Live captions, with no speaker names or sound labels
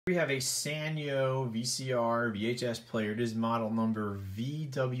We have a Sanyo VCR VHS player. It is model number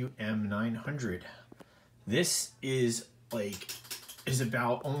VWM-900. This is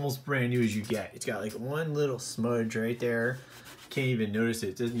about almost brand new as you get. It's got like one little smudge right there. Can't even notice it.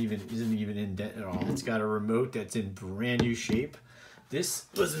 It isn't even indent at all. It's got a remote that's in brand new shape. This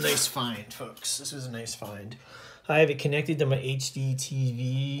was a nice find, folks. This was a nice find. I have it connected to my HD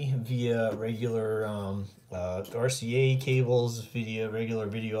TV via regular RCA cables, regular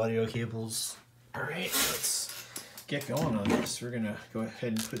video audio cables. All right, let's get going on this. We're gonna go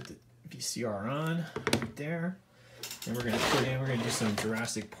ahead and put the VCR on right there, and we're gonna do some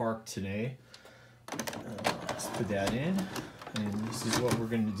Jurassic Park today. Let's put that in, and this is what we're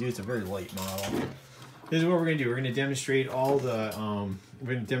gonna do. It's a very light model. This is what we're gonna do. We're gonna demonstrate all the.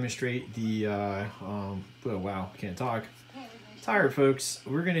 Oh wow, can't talk. Tired, folks.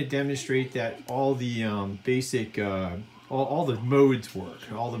 We're gonna demonstrate that all the basic, all the modes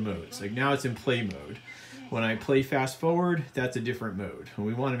work. All the modes. Like now it's in play mode. When I play fast forward, that's a different mode. And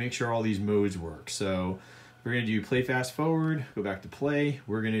we want to make sure all these modes work. So we're gonna do play fast forward. Go back to play.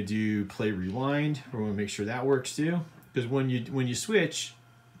 We're gonna do play rewind. We're gonna make sure that works too. Because when you switch.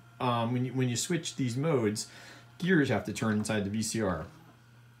 When you switch these modes, gears have to turn inside the VCR.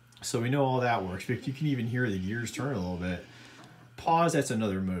 So we know all that works. But you can even hear the gears turn a little bit. Pause, that's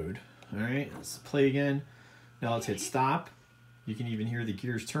another mode. All right, let's play again. Now let's hit stop. You can even hear the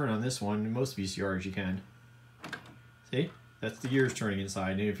gears turn on this one. In most VCRs you can. See? That's the gears turning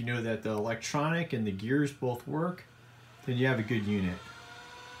inside. And if you know that the electronic and the gears both work, then you have a good unit.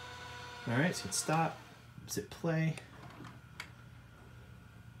 All right, so hit stop. Let's hit play.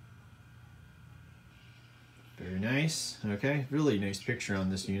 Very nice. Okay, really nice picture on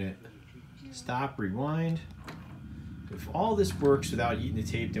this unit. Stop, rewind. If all this works without eating the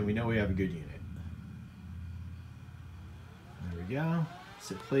tape, then we know we have a good unit. There we go. Let's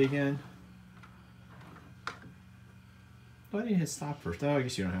hit play again. Oh, I didn't hit stop first. Oh, I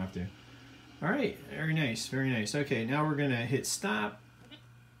guess you don't have to. All right, very nice, very nice. Okay, now we're gonna hit stop.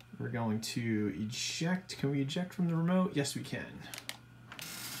 We're going to eject. Can we eject from the remote? Yes, we can.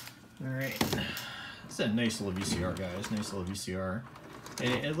 All right. It's a nice little VCR, guys. Nice little VCR.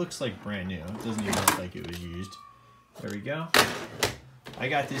 And it looks like brand new. It doesn't even look like it was used. There we go. I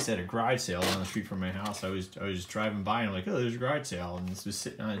got this at a garage sale down the street from my house. I was just driving by and I'm like, oh, there's a garage sale. And this was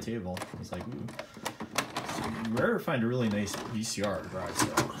sitting on a table. I was like, ooh. So you rarely find a really nice VCR at a garage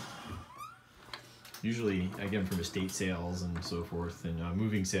sale. Usually I get them from estate sales and so forth, and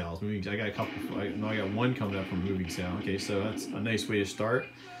moving sales. I got a couple. I got one coming up from moving sale. Okay, so that's a nice way to start.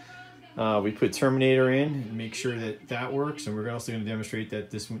 We put Terminator in and make sure that that works, and we're also going to demonstrate that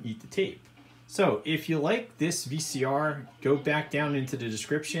this won't eat the tape. So if you like this VCR, go back down into the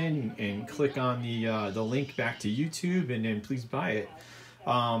description and click on the link back to YouTube, and then please buy it.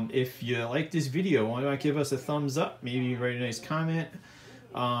 If you like this video, why not give us a thumbs up, maybe write a nice comment.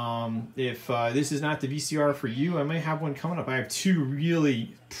 If this is not the VCR for you, I might have one coming up. I have two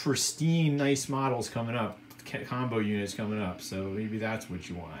really pristine, nice models coming up, combo units coming up, so maybe that's what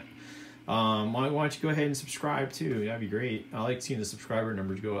you want. Why don't you go ahead and subscribe too? That'd be great. I like seeing the subscriber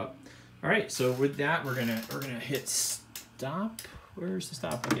numbers go up. All right, so with that, we're gonna hit stop. Where's the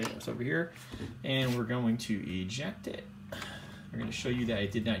stop? Okay, it's over here, and we're going to eject it. We're gonna show you that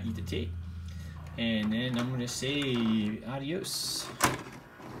it did not eat the tape, and then I'm gonna say adios.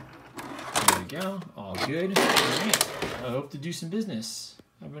 There we go. All good. All right. I hope to do some business.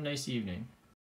 Have a nice evening.